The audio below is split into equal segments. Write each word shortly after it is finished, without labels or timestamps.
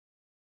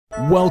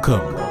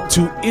Welcome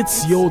to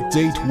It's Your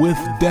Date with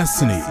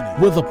Destiny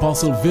with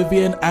Apostle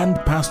Vivian and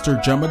Pastor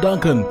Jemma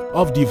Duncan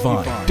of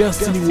Divine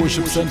Destiny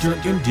Worship Center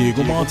in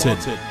Diego Martin.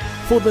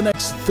 For the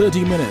next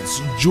 30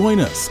 minutes, join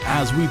us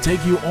as we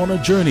take you on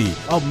a journey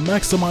of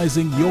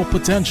maximizing your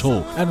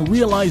potential and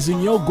realizing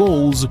your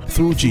goals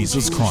through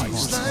Jesus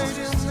Christ.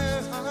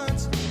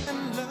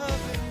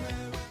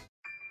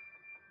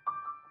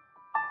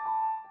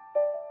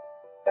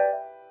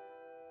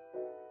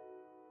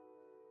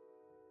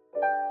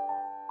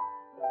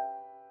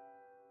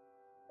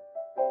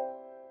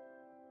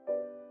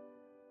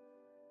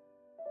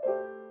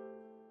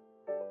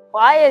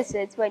 Why is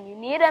it when you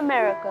need a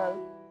miracle,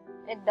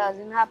 it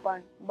doesn't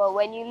happen, but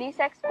when you least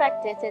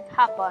expect it, it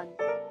happens?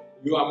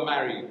 You are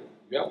married,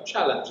 you have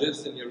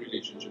challenges in your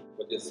relationship,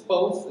 but your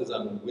spouse is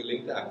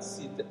unwilling to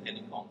accede to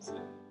any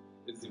counseling.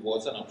 Is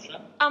divorce an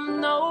option?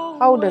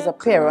 How does a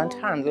parent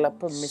handle a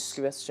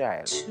promiscuous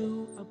child?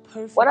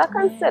 What are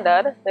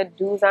considered the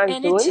do's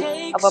and don'ts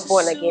of a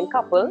born-again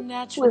couple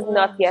who is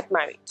not yet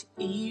married?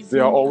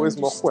 There are always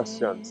more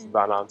questions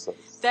than answers.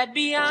 So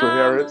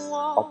here is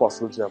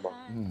Apostle Jemma.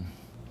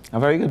 A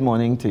very good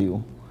morning to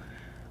you.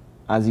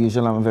 As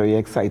usual, I'm very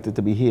excited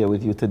to be here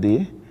with you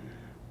today.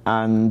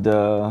 And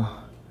I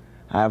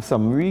have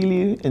some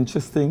really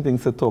interesting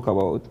things to talk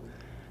about.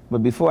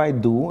 But before I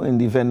do, in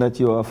the event that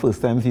you're a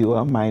first-time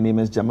viewer, my name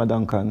is Jemma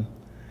Duncan.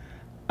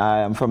 I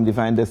am from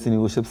Divine Destiny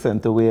Worship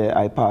Center, where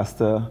I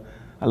pastor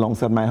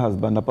alongside my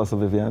husband, Apostle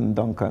Vivian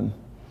Duncan.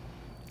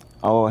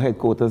 Our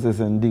headquarters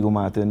is in Diego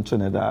Martin,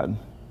 Trinidad.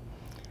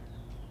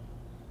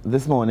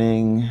 This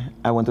morning,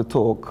 I want to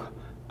talk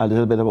a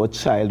little bit about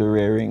child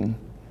rearing.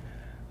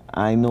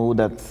 I know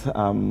that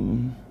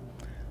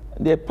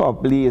there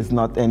probably is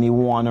not any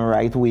one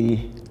right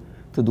way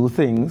to do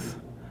things,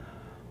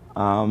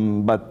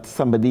 but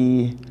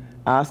somebody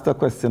asked a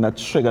question that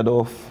triggered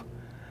off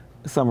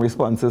some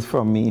responses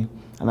from me,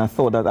 and I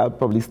thought that I'll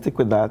probably stick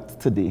with that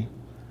today.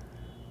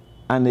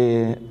 And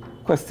the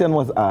question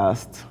was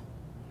asked,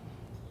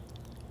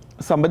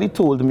 somebody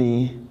told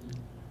me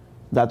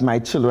that my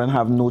children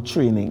have no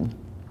training.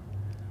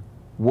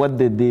 What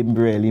did they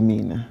really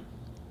mean?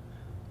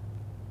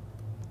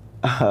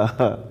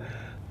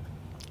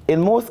 In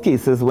most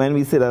cases, when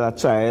we say that a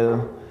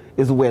child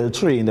is well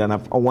trained, and I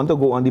want to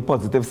go on the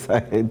positive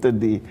side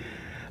today,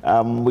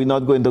 we're not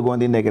going to go on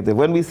the negative.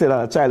 When we say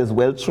that a child is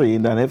well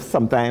trained, and if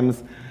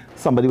sometimes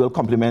somebody will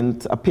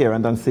compliment a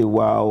parent and say,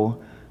 wow,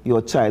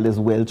 your child is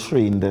well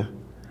trained,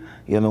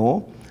 you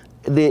know,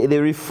 they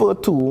refer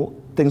to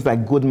things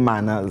like good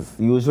manners.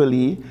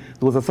 Usually,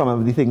 those are some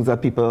of the things that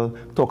people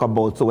talk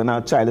about. So when our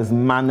child is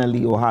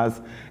mannerly or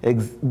has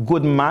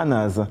good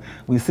manners,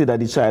 we say that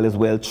the child is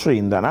well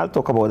trained. And I'll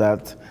talk about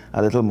that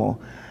a little more.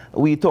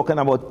 We're talking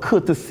about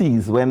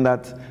courtesies, when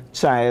that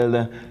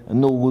child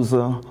knows,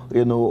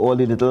 you know, all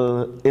the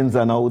little ins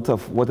and outs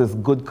of what is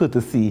good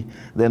courtesy,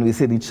 then we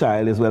say the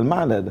child is well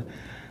mannered.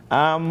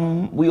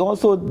 We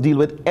also deal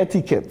with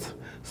etiquette.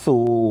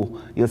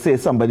 So you say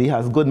somebody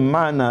has good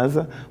manners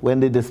when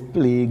they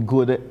display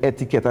good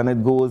etiquette, and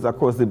it goes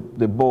across the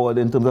board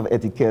in terms of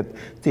etiquette,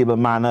 table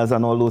manners,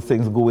 and all those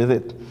things go with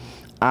it.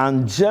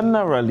 And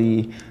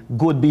generally,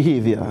 good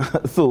behavior.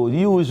 So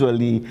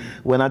usually,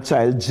 when a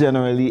child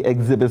generally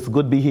exhibits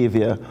good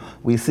behavior,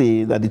 we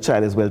say that the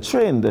child is well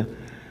trained.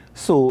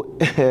 So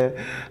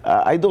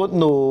I don't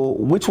know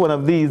which one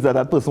of these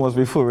that person was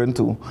referring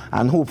to,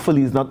 and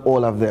hopefully it's not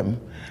all of them,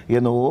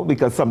 you know,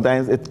 because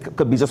sometimes it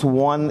could be just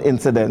one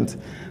incident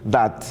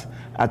that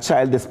a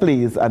child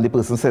displays and the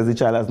person says the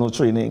child has no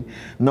training.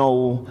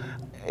 No,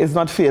 it's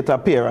not fair to a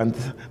parent,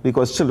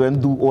 because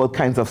children do all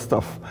kinds of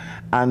stuff,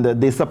 and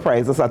they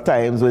surprise us at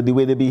times with the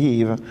way they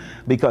behave,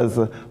 because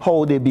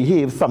how they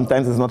behave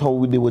sometimes is not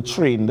how they were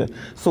trained.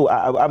 So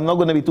I'm not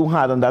going to be too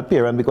hard on that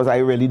parent, because I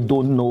really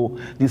don't know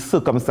the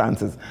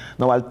circumstances.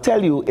 Now I'll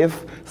tell you,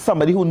 if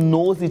somebody who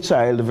knows the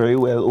child very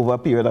well over a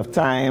period of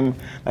time,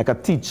 like a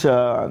teacher,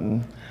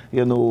 and,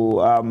 you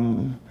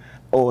know,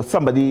 or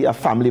somebody, a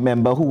family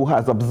member who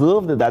has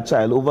observed that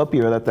child over a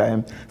period of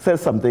time,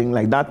 says something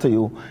like that to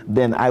you,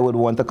 then I would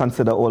want to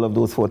consider all of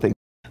those four things.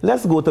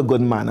 Let's go to good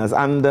manners.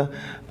 And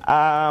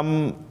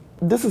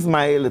this is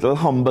my little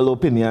humble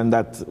opinion,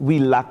 that we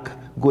lack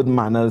good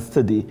manners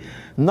today.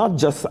 Not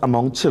just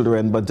among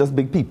children, but just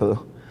big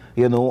people.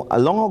 You know,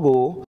 long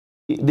ago,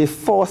 they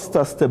forced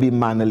us to be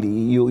mannerly,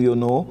 you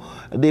know.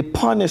 They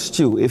punished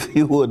you if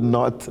you were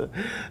not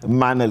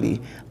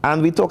mannerly.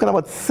 And we're talking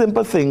about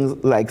simple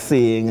things like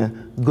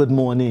saying good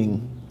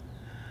morning.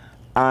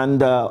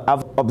 And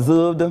I've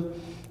observed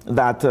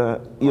that,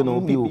 you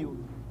know,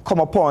 you come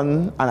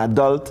upon an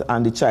adult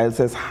and the child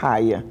says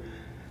hi.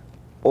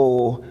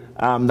 Or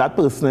that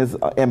person is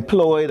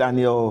employed and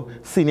your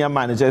senior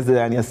manager is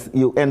there, and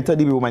you enter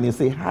the room and you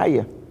say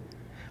hi.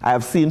 I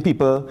have seen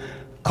people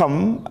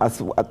come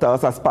to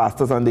us as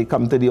pastors, and they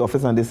come to the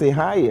office and they say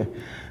hi.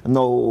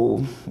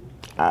 No,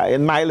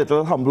 in my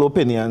little humble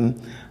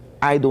opinion,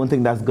 I don't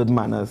think that's good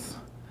manners.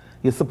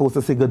 You're supposed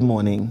to say good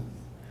morning,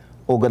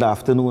 or good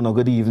afternoon, or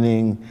good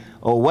evening,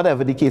 or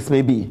whatever the case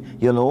may be,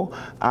 you know.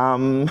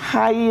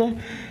 Hi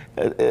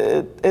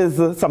it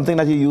is something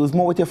that you use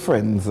more with your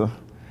friends,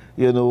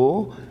 you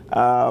know,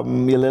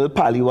 your little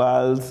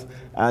pallywals,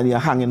 and you're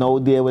hanging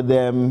out there with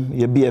them,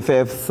 your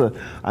BFFs,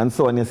 and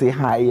so on. You say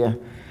hi,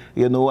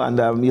 you know,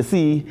 and you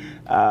see,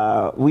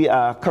 we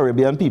are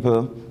Caribbean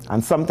people,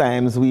 and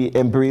sometimes we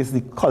embrace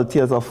the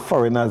cultures of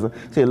foreigners.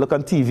 So you look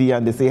on TV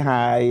and they say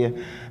hi,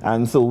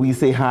 and so we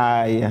say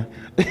hi,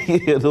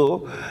 you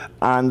know.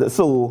 And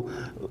so,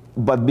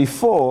 but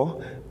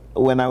before,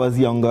 when I was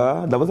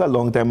younger, that was a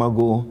long time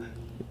ago,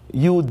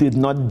 you did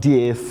not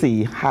dare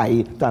say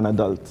hi to an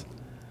adult.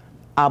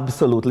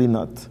 Absolutely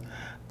not.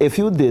 If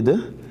you did,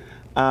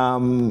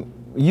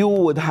 you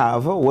would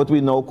have what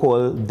we now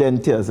call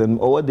dentiers. In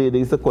our day, they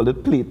used to call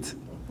it plate.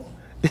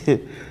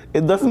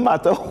 It doesn't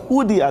matter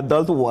who the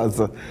adult was.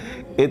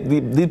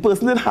 The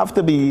person didn't have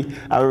to be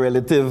a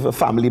relative, a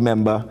family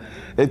member.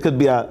 It could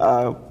be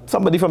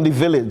somebody from the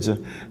village.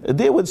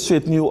 They would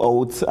straighten you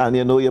out, and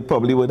you know, you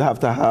probably would have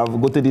to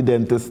go to the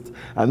dentist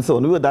and so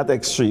on. We were that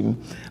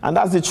extreme. And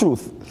that's the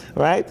truth,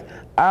 right?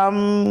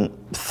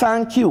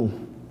 Thank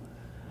you.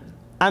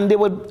 And they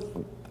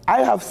would,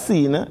 I have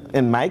seen,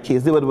 in my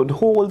case, they would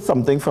withhold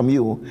something from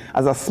you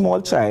as a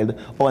small child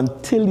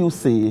until you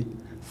say,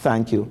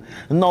 thank you.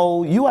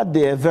 Now, you are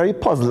there very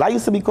puzzled. I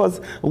used to,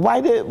 because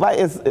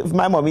if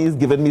my mommy is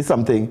giving me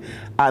something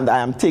and I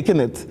am taking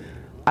it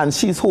and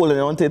she's holding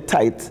on to it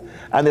tight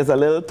and there's a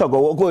little tug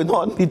of war going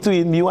on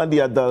between you and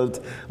the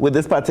adult with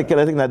this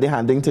particular thing that they're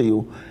handing to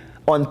you,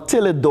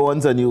 until it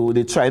dawns on you,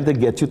 they're trying to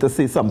get you to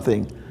say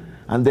something.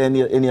 And then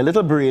in your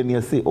little brain,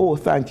 you say, oh,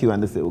 thank you.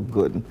 And they say, oh,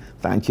 good,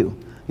 thank you.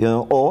 You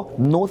know, or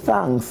no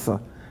thanks.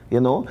 You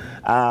know,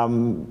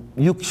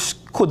 you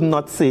could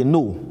not say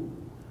no.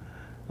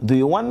 Do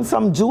you want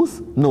some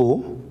juice?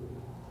 No.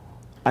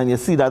 And you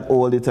see that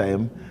all the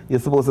time. You're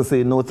supposed to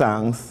say no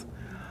thanks.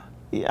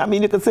 I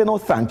mean, you could say no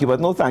thank you, but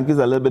no thank you is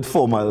a little bit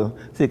formal,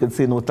 so you could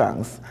say no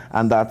thanks.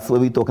 And that's what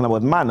we're talking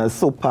about manners.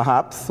 So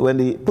perhaps when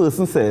the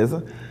person says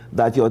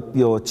that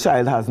your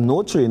child has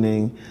no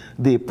training,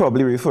 they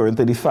probably referring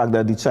to the fact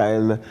that the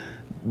child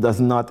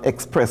does not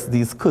express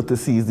these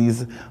courtesies,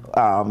 these,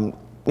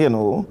 you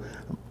know,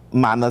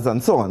 manners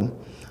and so on.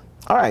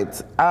 All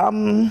right.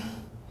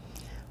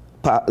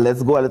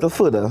 Let's go a little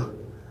further.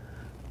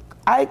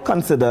 I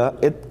consider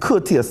it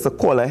courteous to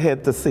call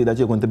ahead to say that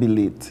you're going to be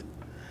late.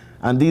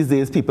 And these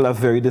days, people are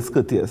very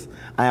discourteous.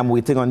 I am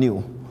waiting on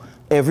you.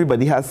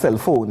 Everybody has cell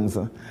phones.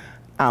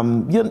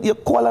 You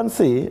call and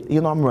say,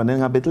 you know, I'm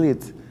running a bit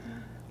late.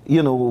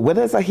 You know,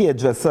 whether it's a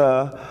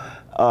hairdresser,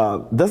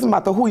 doesn't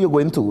matter who you're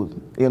going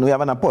to. You know, you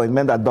have an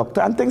appointment at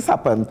doctor, and things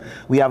happen.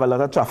 We have a lot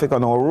of traffic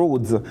on our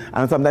roads,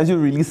 and sometimes you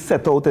really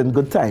set out in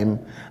good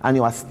time, and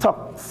you are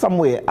stuck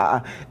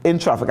somewhere in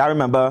traffic. I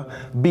remember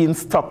being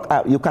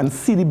stuck. You can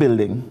see the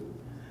building.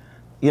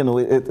 You know,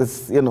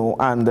 it's, you know,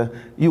 and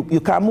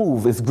you can't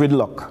move. It's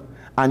gridlock,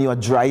 and you are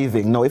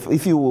driving. Now,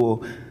 if you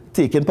were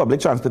taking public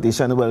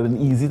transportation, it would have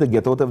been easy to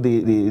get out of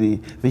the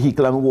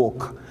vehicle and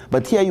walk.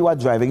 But here you are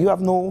driving. You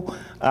have no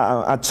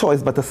a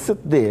choice but to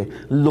sit there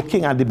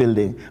looking at the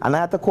building. And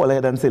I had to call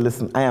ahead and say,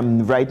 listen, I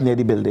am right near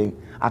the building.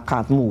 I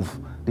can't move.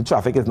 The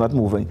traffic is not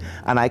moving.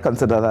 And I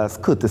consider that as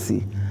courtesy.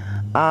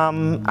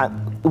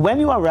 When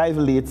you arrive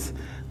late,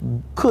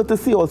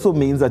 courtesy also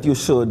means that you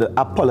should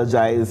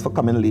apologize for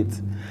coming late.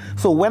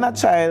 So when a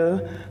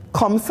child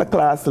comes to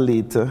class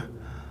late,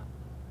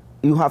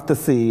 you have to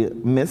say,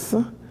 Miss,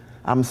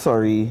 I'm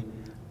sorry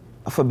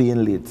for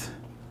being late,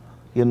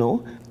 you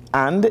know.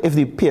 And if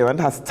the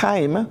parent has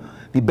time,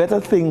 the better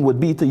thing would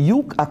be to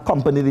you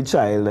accompany the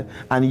child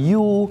and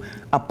you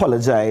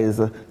apologize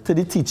to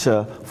the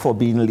teacher for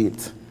being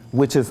late,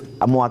 which is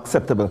more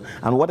acceptable.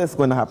 And what is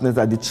going to happen is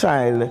that the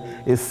child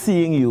is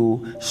seeing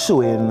you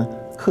showing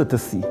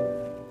courtesy.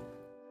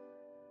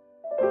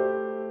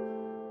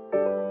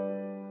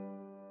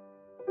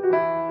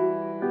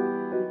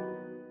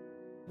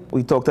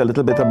 We talked a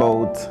little bit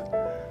about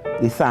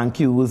the thank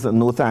yous,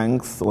 no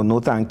thanks, or no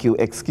thank you,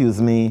 excuse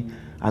me,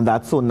 and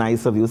that's so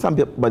nice of you.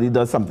 Somebody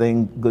does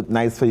something good,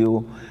 nice for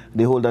you.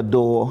 They hold a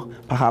door,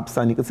 perhaps,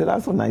 and you could say,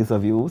 that's so nice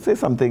of you. Say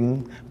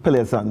something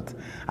pleasant.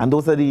 And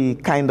those are the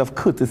kind of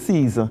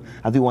courtesies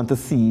that we want to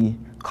see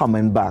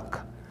coming back.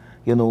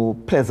 You know,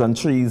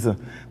 pleasantries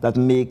that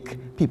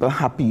make people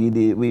happy.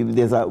 We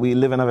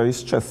live in a very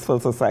stressful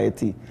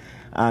society.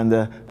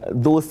 And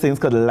those things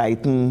could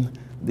lighten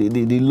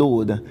the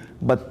load.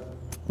 But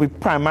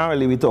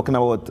primarily we're talking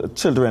about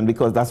children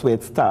because that's where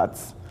it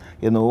starts.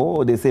 You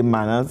know, they say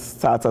manners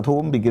starts at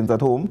home, begins at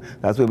home.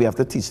 That's where we have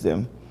to teach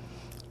them.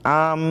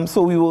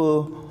 So we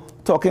were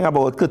talking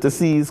about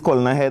courtesies,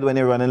 calling ahead when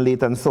you're running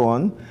late and so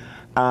on.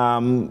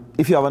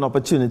 If you have an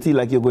opportunity,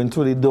 like you're going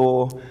through the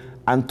door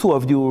and two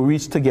of you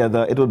reach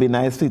together, it would be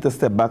nice for you to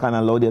step back and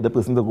allow the other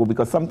person to go,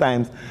 because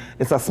sometimes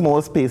it's a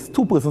small space,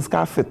 two persons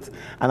can't fit.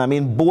 And I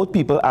mean, both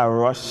people are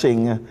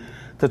rushing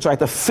to try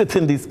to fit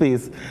in this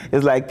space.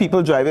 It's like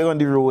people driving on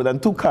the road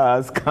and two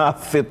cars can't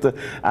fit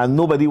and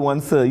nobody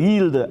wants to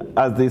yield,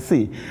 as they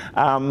say.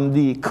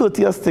 The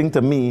courteous thing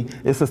to me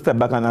is to step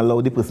back and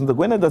allow the person to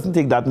go. And it doesn't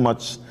take that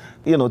much,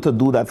 you know, to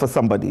do that for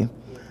somebody.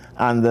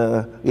 and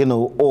you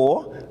know,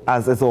 or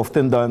as is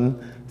often done,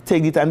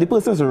 take the time. The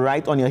person's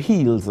right on your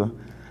heels,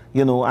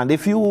 you know, and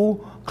if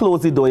you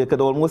close the door, you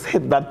could almost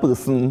hit that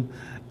person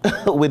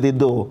with the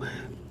door.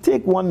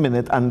 Take 1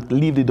 minute and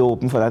leave the door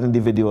open for that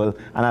individual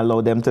and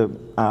allow them to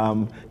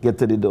get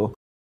to the door.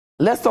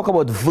 Let's talk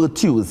about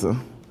virtues.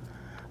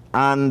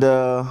 And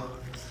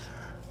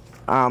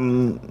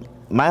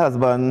my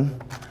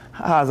husband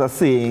has a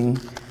saying,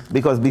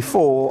 because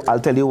before, I'll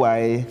tell you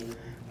why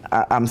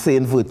I'm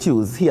saying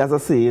virtues. He has a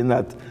saying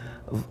that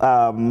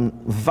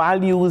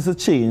values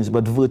change,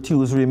 but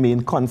virtues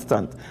remain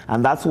constant.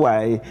 And that's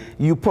why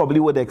you probably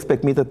would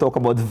expect me to talk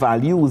about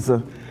values,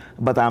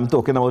 but I'm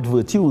talking about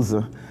virtues.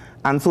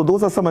 And so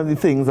those are some of the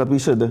things that we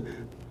should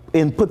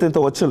input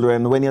into our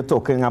children when you're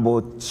talking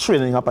about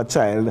training up a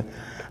child.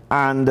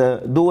 And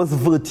those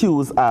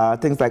virtues are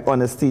things like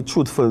honesty,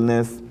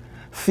 truthfulness,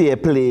 fair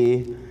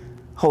play,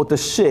 how to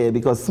share,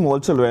 because small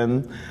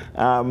children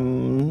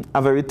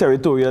are very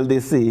territorial, they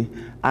say,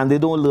 and they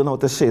don't learn how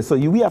to share. So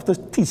we have to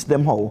teach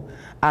them how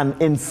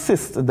and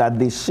insist that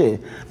they share,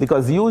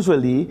 because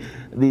usually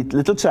the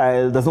little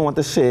child doesn't want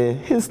to share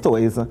his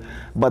toys,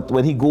 but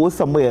when he goes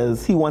somewhere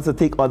else, he wants to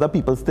take other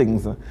people's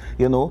things,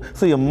 you know.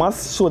 So you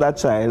must show that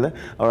child,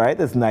 all right,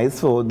 it's nice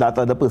for that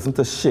other person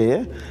to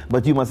share,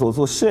 but you must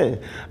also share.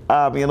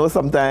 You know,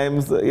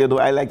 sometimes, you know,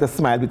 I like to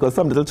smile because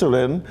some little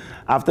children,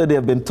 after they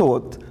have been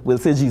taught, will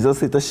say, Jesus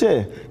said to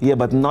share. Yeah,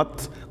 but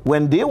not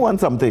when they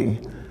want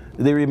something.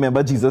 They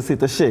remember Jesus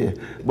said to share,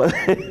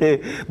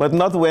 but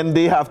not when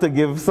they have to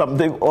give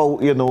something,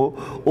 you know,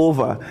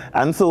 over.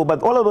 And so,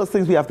 but all of those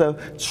things we have to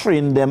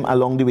train them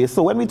along the way.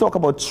 So when we talk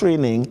about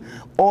training,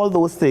 all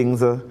those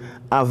things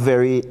are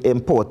very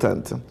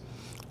important.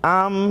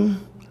 The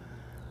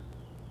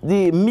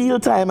meal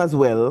time as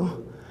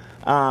well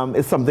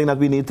is something that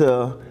we need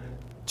to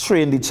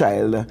train the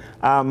child.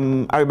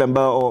 I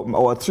remember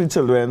our 3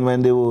 children,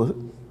 when they were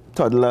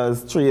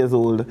toddlers, 3 years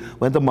old,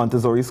 went to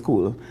Montessori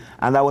school,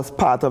 and that was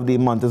part of the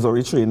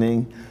Montessori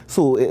training.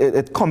 So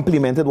it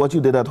complemented what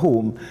you did at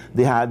home.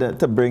 They had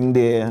to bring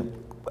their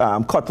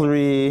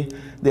cutlery,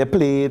 their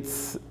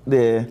plates,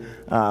 their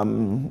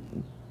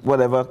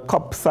whatever,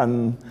 cups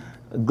and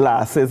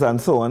glasses and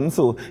so on.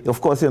 So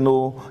of course, you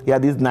know, you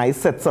had these nice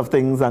sets of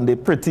things, and they're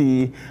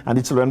pretty, and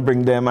the children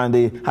bring them, and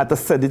they had to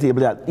set the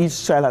table.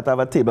 Each child had to have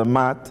a table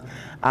mat,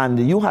 and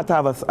you had to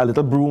have a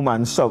little broom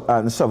and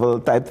shovel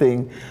type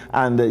thing,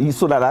 and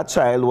so that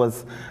child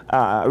was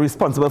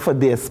responsible for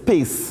their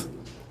space.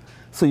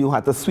 So you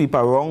had to sweep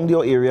around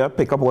your area,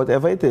 pick up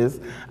whatever it is,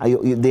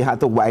 and they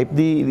had to wipe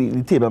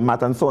the table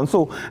mat and so on.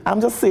 So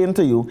I'm just saying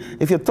to you,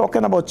 if you're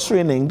talking about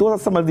training, those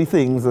are some of the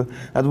things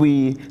that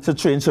we should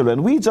train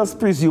children. We just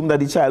presume that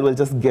the child will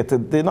just get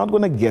it. They're not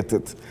going to get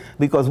it,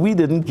 because we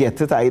didn't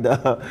get it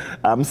either.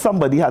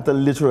 Somebody had to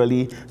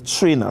literally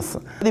train us.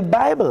 The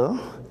Bible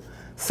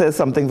says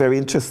something very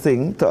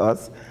interesting to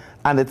us.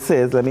 And it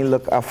says, let me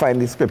look, I'll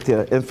find the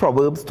scripture. In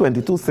Proverbs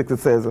 22:6, it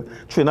says,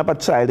 train up a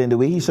child in the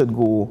way he should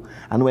go,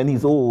 and when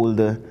he's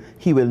old,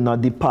 he will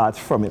not depart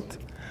from it.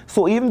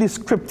 So even the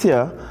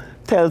scripture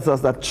tells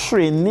us that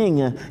training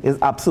is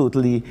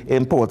absolutely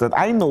important.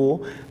 I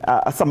know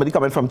somebody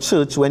coming from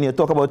church, when you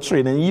talk about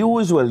training,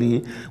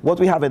 usually what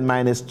we have in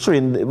mind is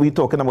we're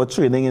talking about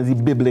training in the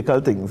biblical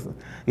things,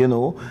 you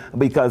know,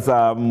 because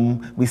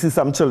we see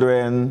some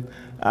children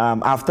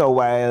after a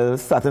while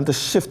starting to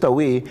shift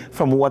away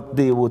from what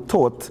they were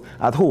taught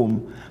at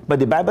home. But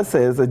the Bible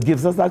says it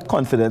gives us that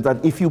confidence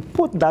that if you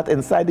put that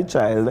inside the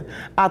child,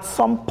 at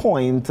some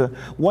point,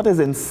 what is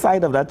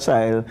inside of that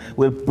child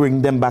will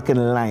bring them back in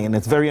line.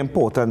 It's very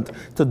important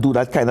to do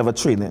that kind of a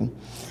training.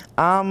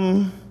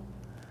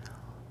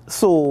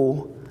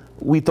 So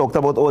we talked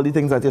about all the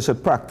things that you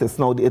should practice.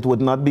 Now, it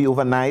would not be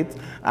overnight,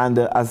 and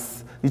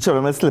as the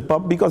children will slip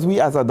up, because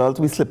we as adults,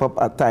 we slip up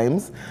at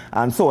times,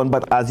 and so on.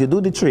 But as you do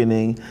the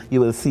training,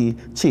 you will see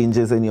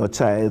changes in your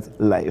child's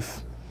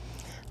life.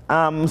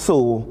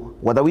 So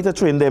what are we to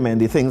train them in?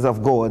 The things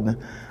of God,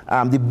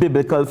 the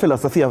biblical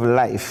philosophy of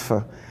life.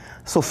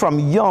 So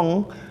from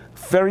young,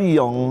 very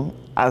young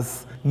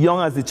as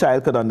the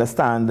child could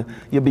understand,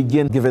 you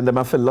begin giving them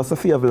a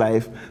philosophy of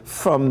life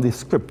from the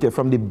scripture,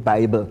 from the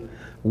Bible.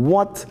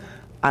 What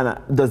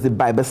does the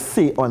Bible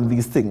say on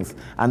these things?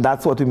 And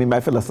that's what we mean by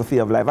philosophy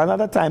of life.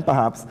 Another time,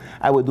 perhaps,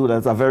 I would do that.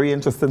 It's a very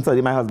interesting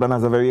study. My husband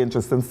has a very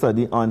interesting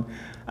study on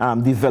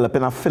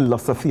developing a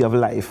philosophy of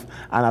life.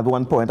 And at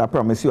one point, I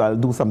promise you, I'll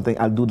do something,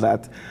 I'll do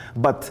that.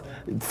 But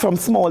from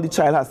small, the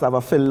child has to have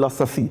a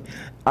philosophy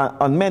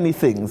on many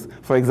things.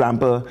 For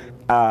example,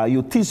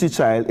 you teach the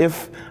child,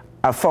 if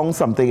I found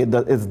something, it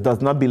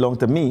does not belong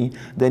to me,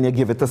 then you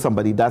give it to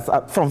somebody. That's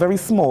from very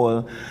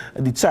small,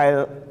 the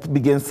child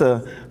begins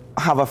to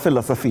have a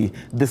philosophy.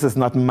 This is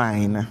not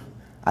mine.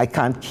 I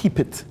can't keep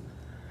it.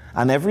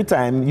 And every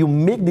time you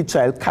make the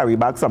child carry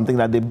back something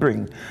that they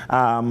bring,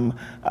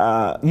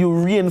 you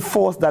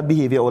reinforce that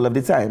behavior all of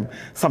the time.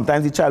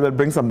 Sometimes the child will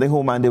bring something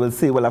home and they will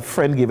say, well, a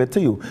friend gave it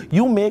to you.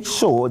 You make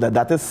sure that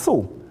that is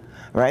so.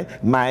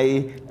 right?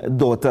 My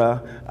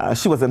daughter,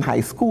 she was in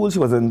high school, she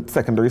was in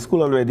secondary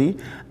school already,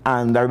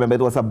 and I remember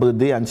it was her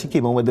birthday, and she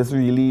came home with this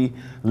really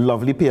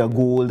lovely pair of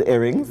gold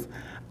earrings,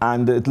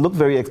 and it looked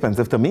very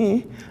expensive to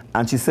me,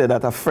 and she said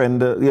that a friend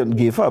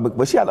gave her,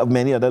 but she had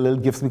many other little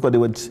gifts because they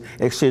would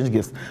exchange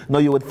gifts. Now,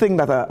 you would think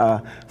that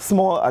a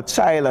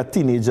child, a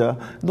teenager,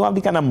 don't have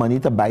the kind of money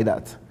to buy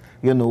that.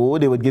 You know,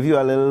 they would give you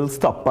a little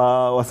stopper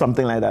or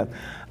something like that.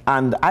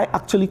 And I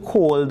actually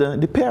called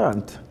the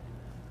parent.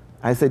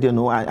 I said, you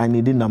know, I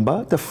need the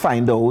number to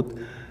find out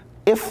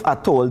if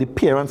at all the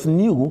parents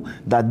knew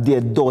that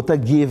their daughter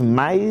gave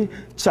my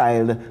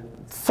child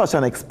such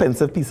an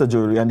expensive piece of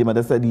jewelry. And the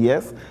mother said,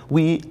 yes,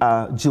 we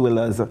are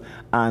jewelers.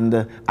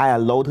 And I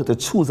allowed her to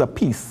choose a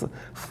piece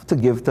to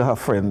give to her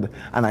friend.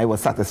 And I was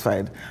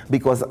satisfied.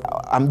 Because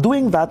I'm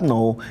doing that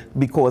now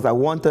because I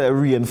want to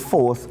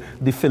reinforce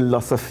the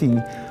philosophy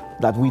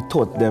that we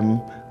taught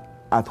them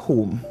at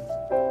home.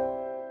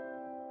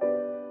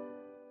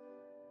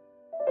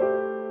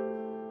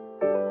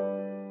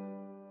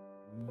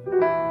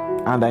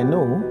 And I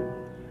know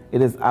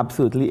it is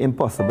absolutely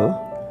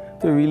impossible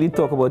to really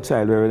talk about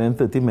child rearing in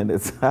 30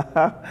 minutes.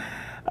 That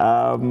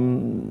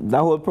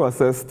whole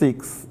process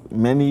takes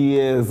many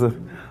years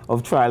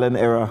of trial and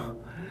error.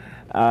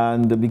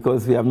 And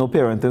because we have no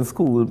parent in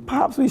school,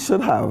 perhaps we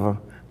should have a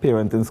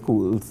parent in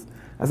schools.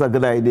 That's a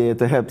good idea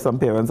to help some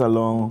parents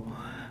along.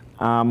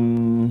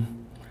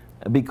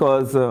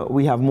 Because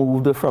we have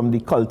moved from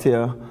the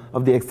culture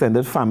of the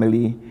extended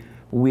family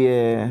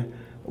where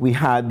we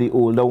had the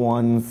older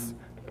ones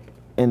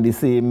in the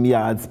same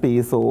yard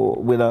space or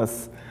with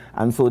us,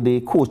 and so they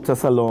coached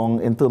us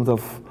along in terms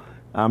of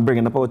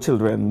bringing up our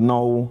children.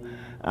 Now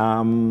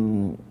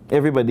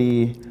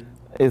everybody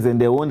is in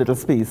their own little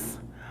space,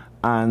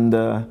 and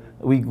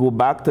we go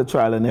back to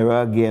trial and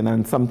error again,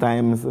 and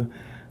sometimes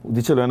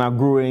the children are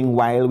growing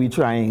while we're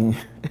trying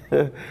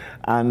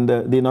and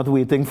they're not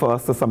waiting for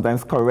us to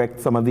sometimes correct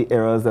some of the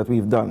errors that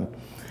we've done.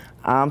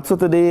 So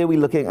today we're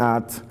looking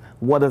at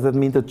what does it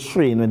mean to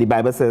train when the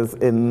Bible says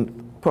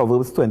in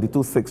Proverbs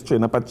 22:6,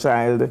 train up a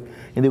child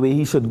in the way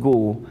he should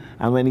go,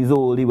 and when he's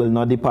old, he will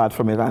not depart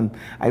from it. And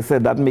I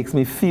said that makes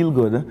me feel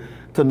good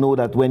to know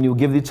that when you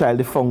give the child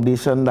the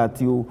foundation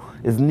that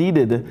is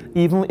needed,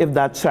 even if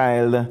that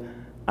child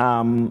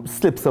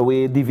slips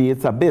away,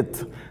 deviates a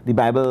bit, the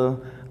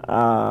Bible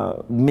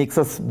makes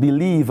us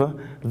believe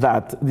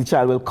that the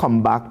child will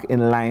come back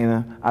in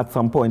line at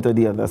some point or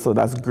the other. So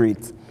that's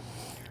great.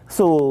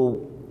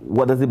 So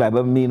what does the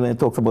Bible mean when it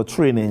talks about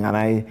training? And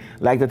I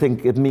like to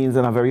think it means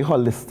in a very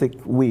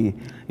holistic way.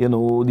 You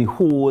know, the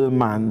whole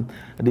man,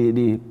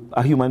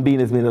 a human being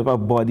is made up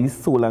of body,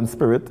 soul, and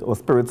spirit, or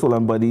spirit, soul,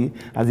 and body,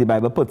 as the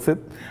Bible puts it.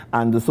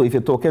 And so if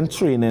you're talking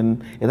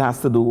training, it has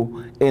to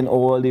do in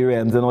all the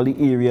realms, in all the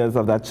areas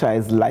of that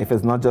child's life.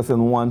 It's not just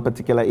in one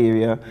particular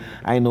area.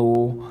 I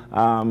know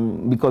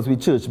because we're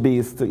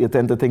church-based, you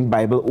tend to think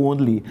Bible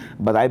only,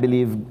 but I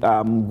believe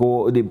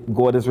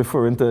God is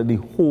referring to the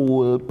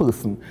whole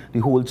person, the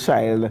whole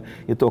child.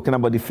 You're talking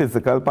about the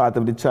physical part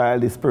of the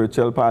child, the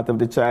spiritual part of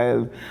the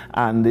child,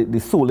 and the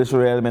soulish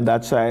realm in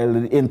that child,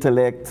 the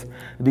intellect,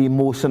 the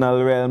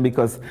emotional realm,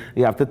 because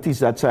you have to teach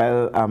that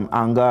child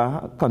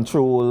anger,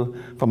 control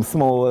from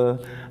small,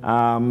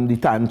 the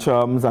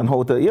tantrums, and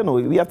how to, you know,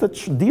 we have to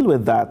deal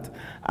with that.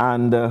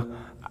 And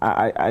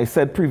I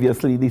said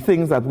previously, the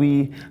things that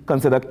we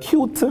consider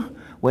cute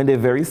when they're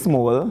very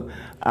small,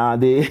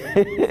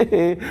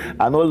 they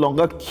are no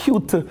longer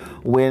cute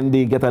when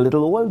they get a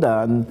little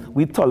older, and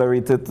we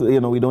tolerate it. You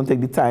know, we don't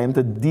take the time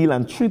to deal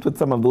and treat with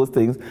some of those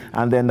things,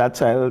 and then that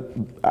child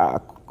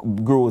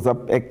grows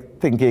up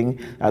thinking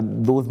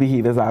those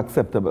behaviors are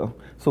acceptable.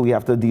 So we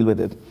have to deal with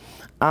it.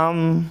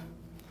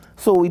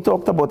 So we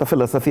talked about the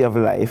philosophy of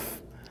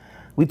life.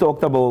 We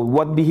talked about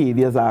what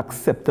behaviors are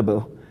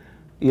acceptable,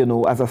 you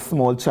know, as a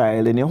small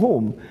child in your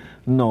home.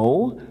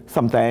 No,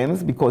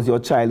 sometimes because your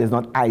child is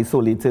not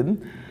isolated,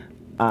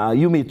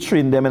 you may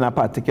train them in a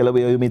particular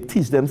way, or you may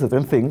teach them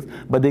certain things,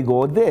 but they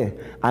go out there.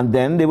 And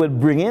then they will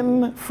bring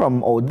in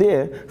from out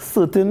there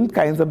certain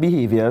kinds of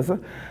behaviors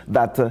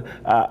that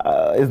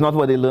is not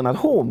what they learn at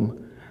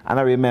home. And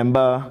I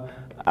remember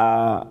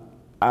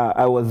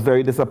I was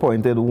very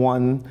disappointed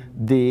one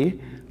day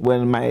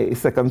when my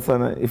second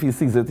son, if he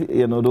sees it,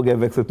 you know, don't get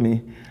vexed with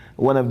me.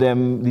 One of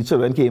them, the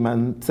children came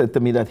and said to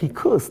me that he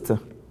cursed.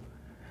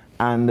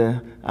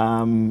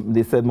 And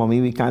they said,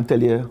 Mommy, we can't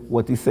tell you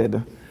what he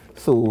said.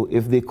 So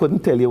if they couldn't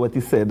tell you what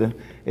he said,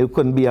 it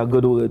couldn't be a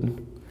good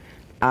word.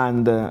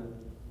 And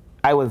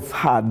I was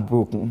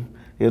heartbroken.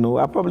 You know,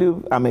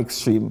 I'm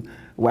extreme.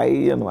 Why,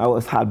 you know, I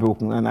was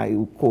heartbroken, and I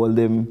called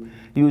him.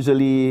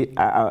 Usually,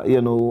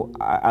 you know,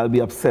 I'll be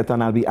upset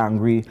and I'll be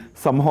angry.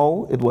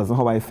 Somehow, it wasn't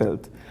how I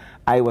felt.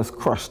 I was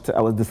crushed. I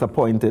was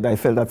disappointed. I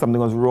felt that something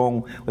was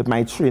wrong with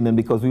my training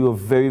because we were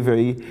very,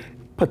 very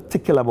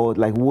particular about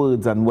like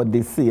words and what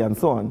they say and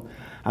so on.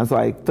 And so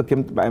I took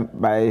him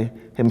by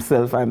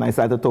himself and I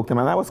started to talk to him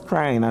and I was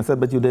crying. I said,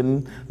 but you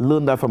didn't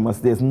learn that from us.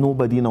 There's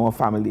nobody in our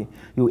family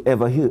you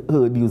ever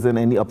heard using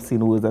any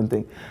obscene words and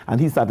things.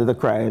 And he started to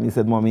cry and he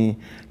said, Mommy,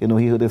 you know,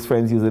 he heard his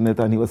friends using it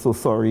and he was so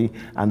sorry.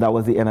 And that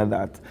was the end of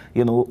that.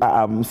 You know,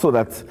 so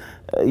that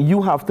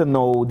you have to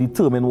now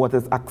determine what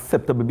is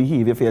acceptable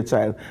behavior for your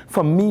child.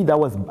 For me, that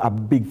was a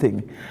big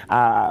thing.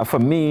 For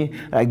me,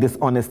 like,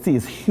 dishonesty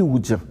is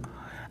huge.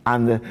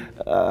 And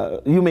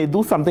you may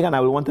do something and I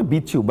will want to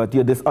beat you, but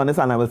you're dishonest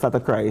and I will start to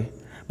cry.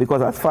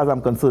 Because as far as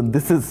I'm concerned,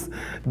 this is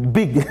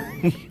big.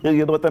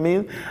 You know what I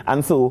mean?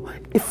 And so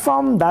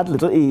from that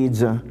little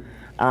age,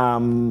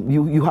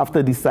 you have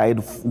to decide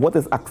what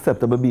is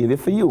acceptable behavior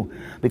for you.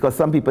 Because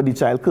some people, the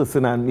child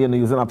cursing and, you know,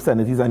 using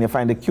obscenities and you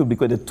find it cute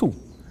because they're two.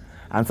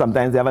 And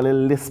sometimes they have a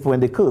little lisp when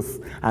they curse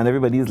and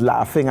everybody is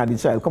laughing at the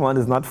child. Come on,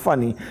 it's not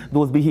funny.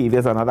 Those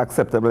behaviors are not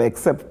acceptable,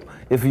 except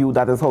if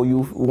that is how you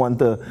want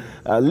to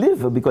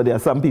live, because there are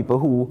some people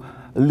who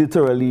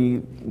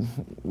literally,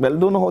 well,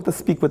 don't know how to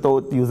speak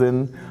without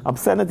using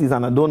obscenities,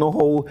 and I don't know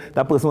how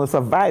that person will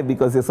survive,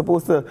 because you're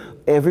supposed to,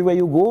 everywhere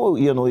you go,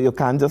 you know, you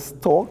can't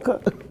just talk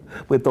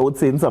without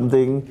saying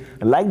something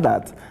like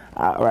that,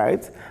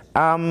 right?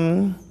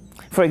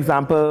 For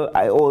example,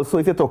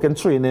 if you're talking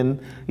training,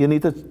 you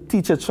need to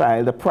teach a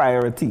child a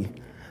priority.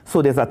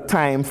 So there's a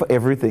time for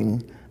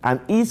everything. And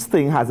each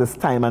thing has its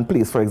time and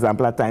place. For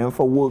example, a time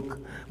for work,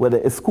 whether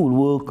it's school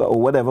work or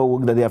whatever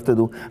work that they have to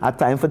do, a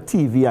time for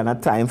TV and a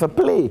time for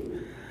play.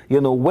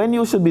 You know, when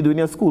you should be doing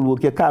your school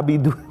work, you can't be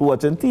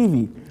watching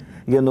TV.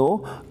 You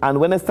know, and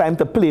when it's time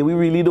to play, we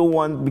really don't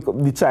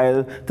want the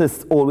child to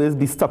always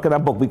be stuck in a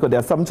book, because there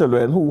are some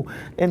children who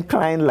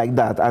incline like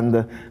that,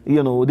 and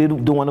you know, they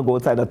don't want to go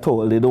outside at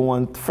all. They don't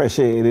want fresh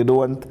air. They don't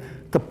want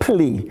to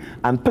play,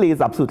 and play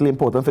is absolutely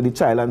important for the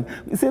child. And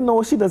we say,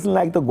 no, she doesn't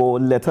like to go.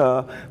 Let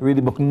her read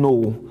the book.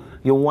 No,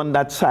 you want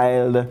that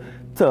child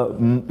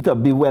to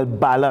be well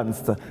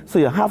balanced. So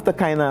you have to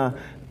kind of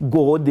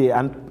go there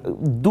and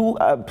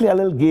play a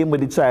little game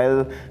with the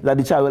child that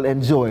the child will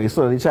enjoy.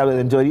 So the child will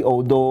enjoy the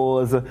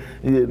outdoors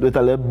with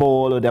a little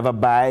ball, or they have a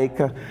bike.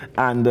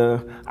 And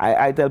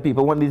I tell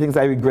people, one of the things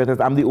I regret is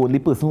I'm the only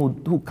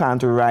person who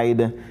can't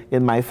ride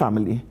in my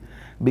family.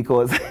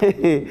 Because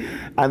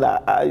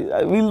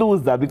and we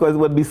lose that, because it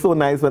would be so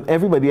nice when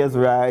everybody else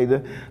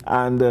ride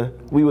and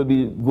we would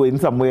be going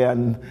somewhere,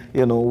 and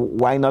you know,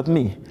 why not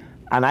me?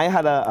 And I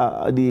had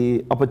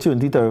the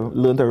opportunity to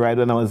learn to ride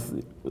when I was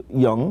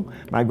young.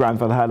 My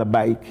grandfather had a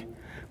bike.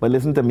 But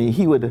listen to me,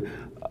 he would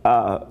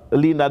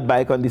lean that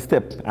bike on the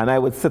step, and I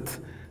would sit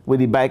with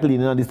the bike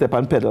leaning on the step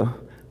and pedal,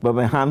 but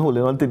my hand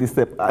holding onto the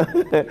step.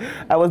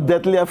 I was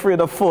deathly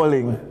afraid of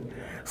falling.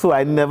 So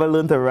I never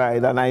learned to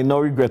ride, and I now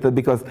regret it,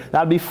 because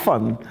that'd be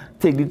fun.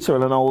 Take the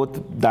children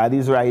out,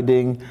 daddy's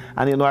riding.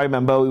 And you know, I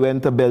remember we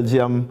went to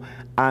Belgium,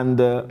 and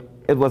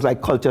it was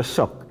like culture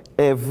shock.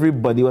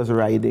 Everybody was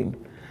riding.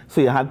 So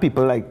you had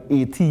people like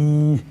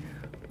 80,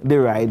 they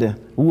ride,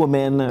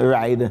 women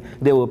ride.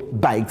 There were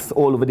bikes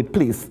all over the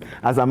place.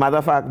 As a matter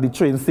of fact, the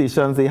train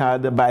stations, they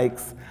had the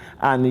bikes,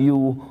 and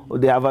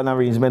they have an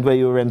arrangement where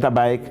you rent a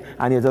bike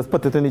and you just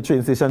put it in the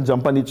train station,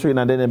 jump on the train,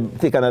 and then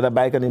take another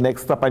bike and the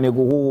next stop, and you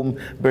go home,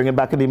 bring it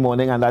back in the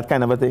morning, and that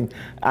kind of a thing.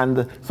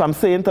 And so I'm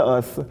saying to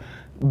us,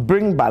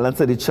 bring balance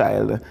to the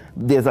child.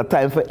 There's a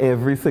time for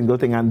every single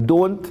thing, and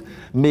don't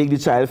make the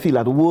child feel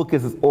that work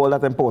is all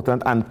that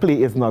important and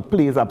play is not.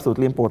 Play is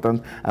absolutely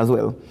important as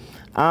well.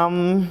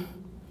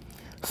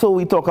 So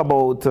we talk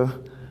about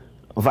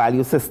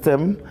value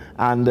system,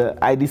 and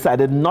I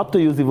decided not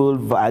to use the word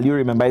value.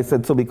 Remember, I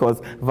said so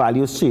because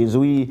values change.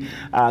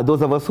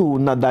 Those of us who are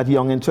not that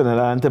young in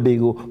Trinidad and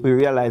Tobago, we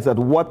realize that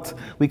what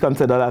we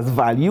considered as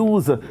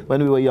values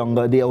when we were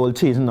younger, they all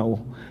change now.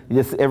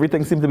 Just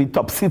everything seems to be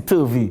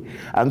topsy-turvy.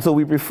 And so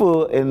we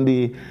prefer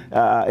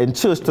in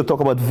church to talk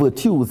about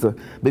virtues,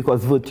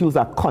 because virtues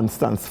are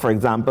constants. For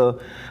example,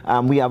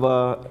 we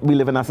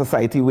live in a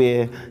society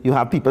where you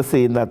have people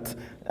saying that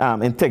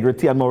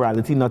integrity and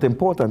morality not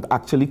important,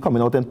 actually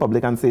coming out in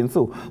public and saying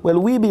so. Well,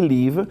 we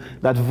believe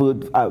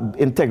that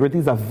integrity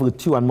is a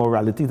virtue and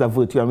morality is a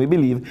virtue, and we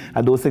believe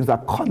that those things are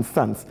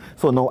constants.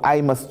 So now I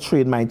must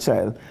train my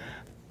child.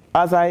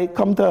 As I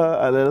come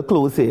to a little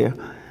close here,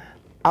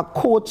 a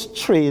coach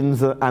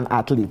trains an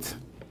athlete,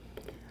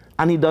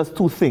 and he does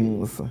two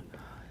things.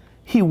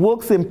 He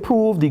works to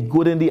improve the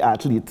good in the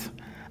athlete,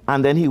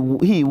 and then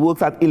he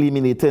works at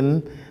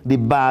eliminating the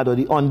bad or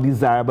the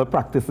undesirable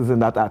practices in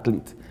that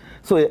athlete.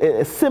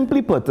 So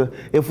simply put,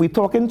 if we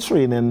talk in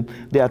training,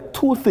 there are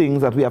two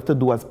things that we have to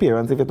do as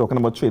parents. If you're talking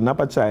about training up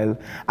a child,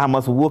 I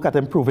must work at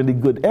improving the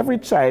good. Every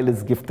child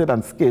is gifted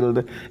and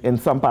skilled in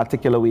some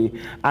particular way.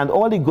 And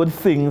all the good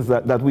things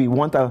that we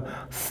want to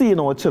see in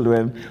our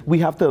children, we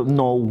have to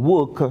now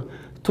work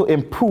to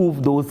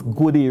improve those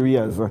good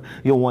areas.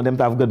 You want them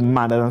to have good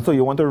manners, and so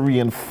you want to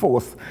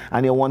reinforce,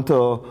 and you want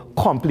to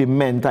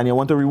compliment, and you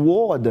want to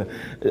reward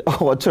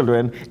our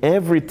children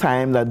every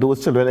time that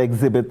those children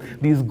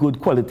exhibit these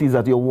good qualities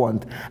that you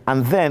want.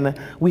 And then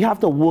we have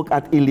to work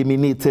at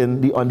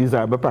eliminating the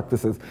undesirable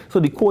practices. So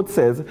the quote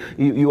says,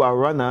 you are a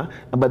runner,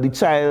 but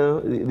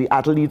the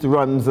athlete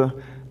runs,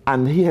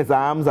 and his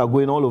arms are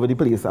going all over the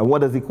place. And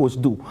what does the coach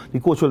do? The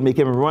coach will make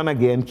him run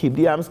again, keep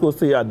the arms close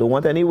to you. I don't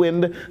want any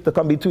wind to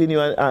come between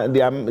you and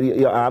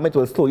your arm. It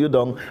will slow you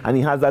down. And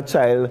he has that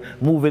child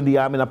moving the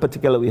arm in a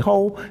particular way.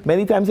 How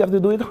many times you have to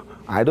do it?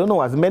 I don't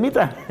know. As many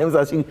times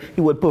as he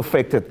would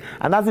perfect it.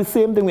 And that's the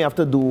same thing we have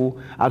to do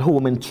at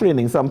home in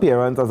training. Some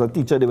parents, as a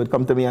teacher, they would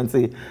come to me and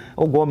say,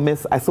 oh, God,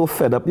 miss, I'm so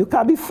fed up. You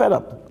can't be fed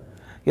up.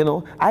 You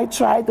know, I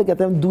tried to get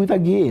them to do it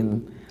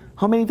again.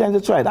 How many times you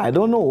tried? I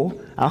don't know.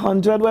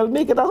 100, well,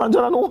 make it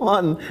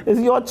 101. It's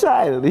your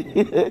child.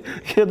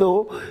 You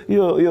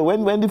know,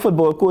 when the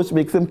football coach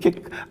makes him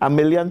kick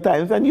 1,000,000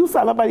 times, and you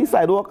stand up by the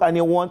sidewalk and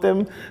you want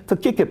him to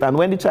kick it, and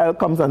when the child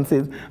comes and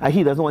says,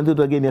 he doesn't want to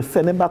do it again, you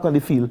send him back on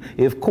the field.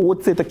 If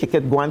coach say to kick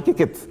it, go and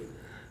kick it.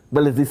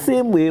 Well, it's the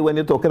same way when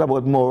you're talking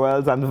about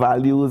morals and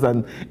values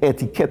and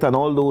etiquette and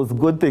all those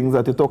good things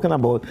that you're talking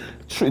about.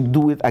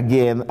 Do it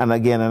again and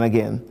again and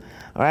again.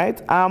 All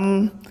right?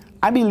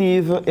 I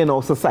believe in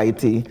our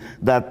society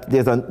that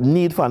there's a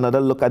need for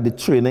another look at the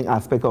training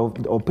aspect of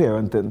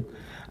parenting.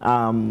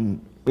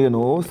 You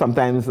know,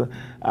 sometimes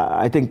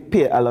I think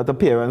a lot of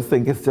parents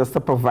think it's just to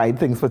provide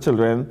things for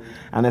children,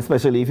 and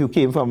especially if you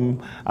came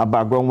from a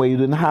background where you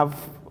didn't have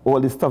all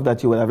the stuff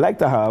that you would have liked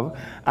to have,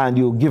 and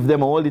you give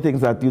them all the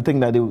things that you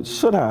think that they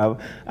should have,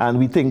 and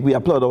we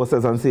applaud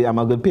ourselves and say, I'm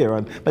a good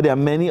parent. But there are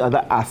many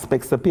other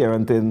aspects to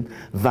parenting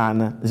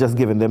than just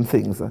giving them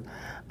things.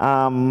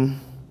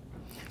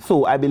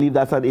 So I believe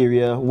that's an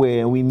area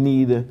where we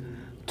need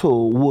to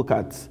work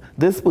at.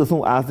 This person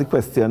who asked the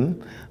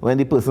question, when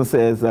the person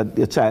says that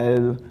your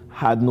child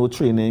had no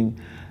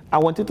training, I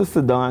want you to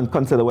sit down and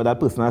consider what that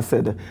person has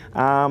said.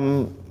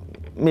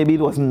 Maybe it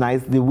was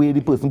nice the way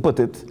the person put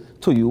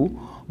it to you,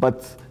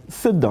 but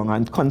sit down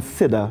and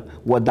consider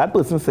what that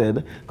person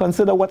said,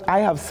 consider what I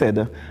have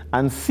said,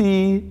 and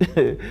see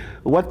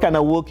what kind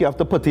of work you have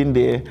to put in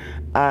there.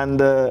 And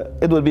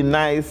it would be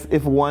nice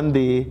if one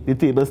day the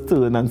tables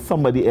turn and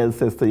somebody else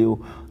says to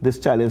you, this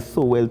child is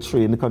so well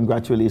trained,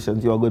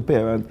 congratulations, you're a good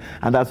parent.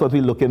 And that's what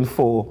we're looking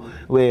for,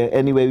 where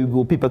anywhere we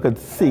go, people can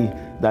see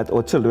that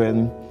our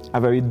children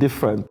are very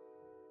different.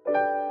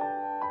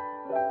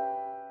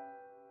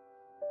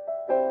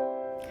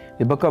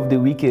 The book of the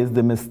week is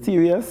The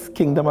Mysterious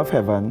Kingdom of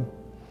Heaven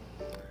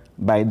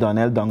by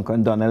Donnell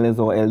Duncan. Donnell is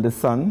our eldest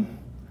son.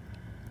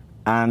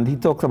 And he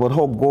talks about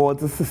how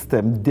God's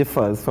system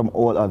differs from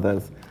all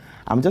others.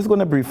 I'm just going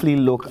to briefly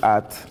look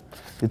at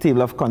the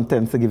table of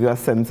contents to give you a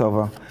sense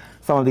of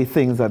some of the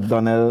things that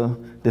Donnell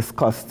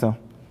discussed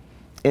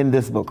in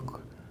this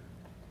book.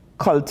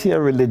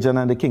 Culture, religion,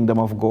 and the kingdom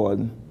of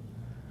God.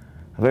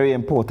 Very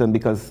important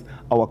because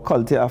our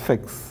culture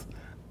affects,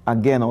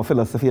 again, our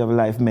philosophy of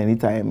life many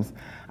times.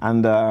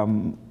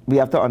 And we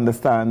have to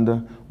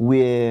understand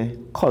where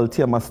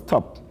culture must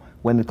stop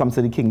when it comes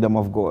to the kingdom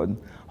of God.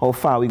 How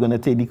far are we going to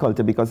take the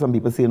culture? Because some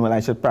people saying, well,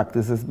 I should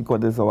practice this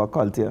because it's our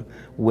culture.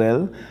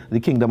 Well, the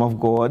kingdom of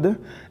God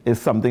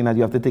is something that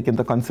you have to take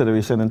into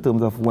consideration in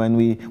terms of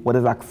what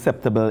is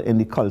acceptable in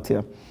the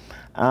culture.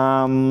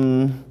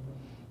 The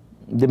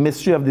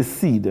mystery of the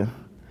seed,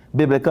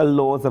 biblical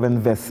laws of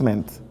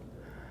investment,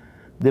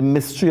 the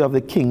mystery of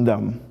the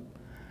kingdom,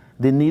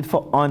 the need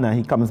for honor.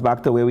 He comes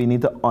back to where we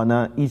need to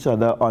honor each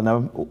other,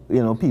 honor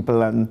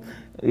people and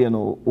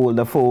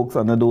older folks,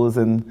 honor those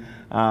in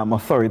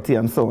authority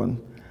and so on.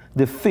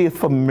 The faith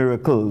for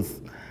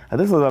miracles. And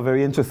this was a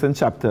very interesting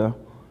chapter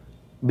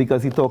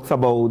because he talks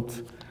about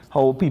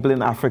how people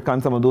in Africa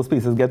and some of those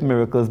places get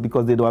miracles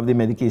because they don't have the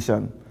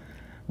medication.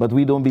 But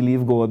we don't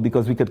believe God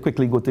because we could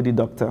quickly go to the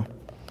doctor.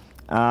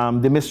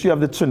 The mystery of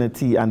the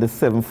Trinity and the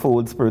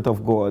sevenfold Spirit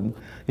of God.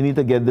 You need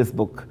to get this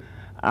book.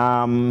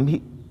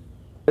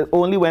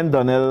 Only when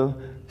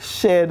Donnell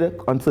shared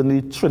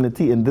concerning the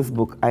Trinity in this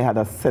book, I had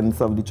a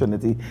sense of the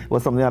Trinity. It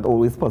was something that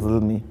always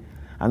puzzled me.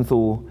 And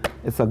so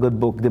it's a good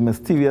book, The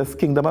Mysterious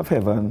Kingdom of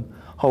Heaven,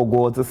 How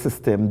God's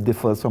System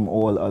Differs from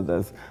All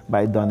Others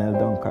by Donnell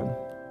Duncan.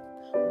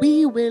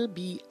 We will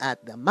be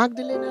at the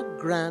Magdalena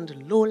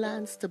Grand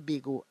Lowlands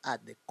Tobago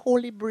at the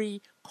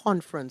Colibri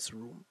Conference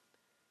Room.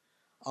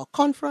 Our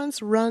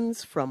conference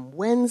runs from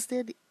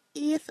Wednesday the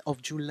 8th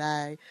of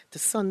July to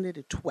Sunday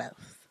the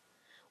 12th.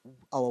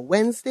 Our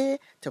Wednesday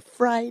to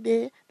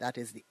Friday, that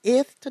is the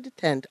 8th to the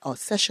 10th, our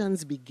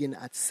sessions begin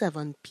at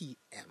 7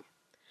 p.m.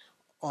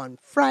 On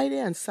Friday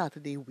and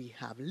Saturday, we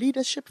have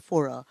leadership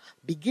forum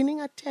beginning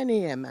at 10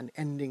 a.m. and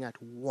ending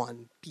at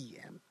 1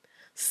 p.m.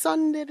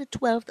 Sunday the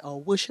 12th, our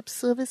worship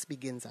service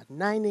begins at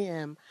 9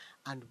 a.m.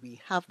 and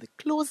we have the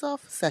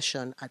close-off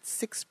session at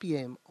 6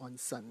 p.m. on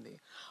Sunday.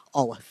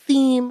 Our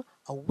theme,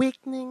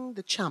 Awakening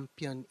the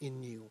Champion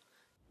in You.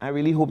 I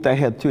really hope I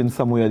helped you in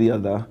some way or the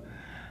other.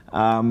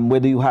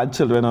 Whether you had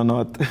children or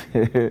not.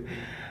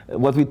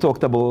 what we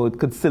talked about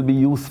could still be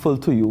useful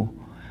to you.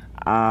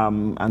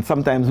 And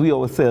sometimes we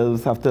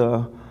ourselves have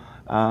to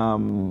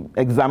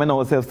examine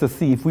ourselves to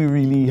see if we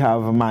really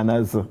have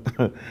manners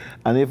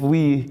and if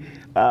we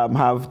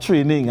have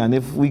training and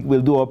if we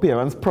will do our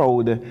parents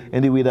proud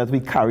in the way that we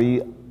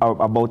carry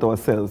about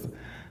ourselves.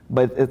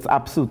 But it's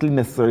absolutely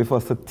necessary for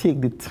us to take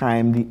the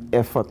time, the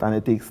effort, and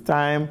it takes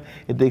time,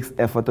 it takes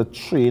effort to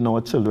train our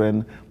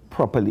children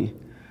properly.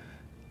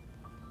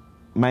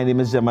 My name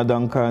is Jemma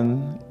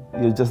Duncan.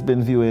 You've just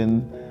been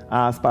viewing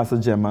Ask Pastor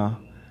Jemma.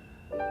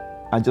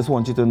 I just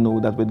want you to know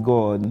that with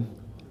God,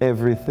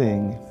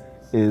 everything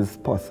is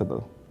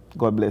possible.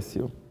 God bless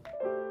you.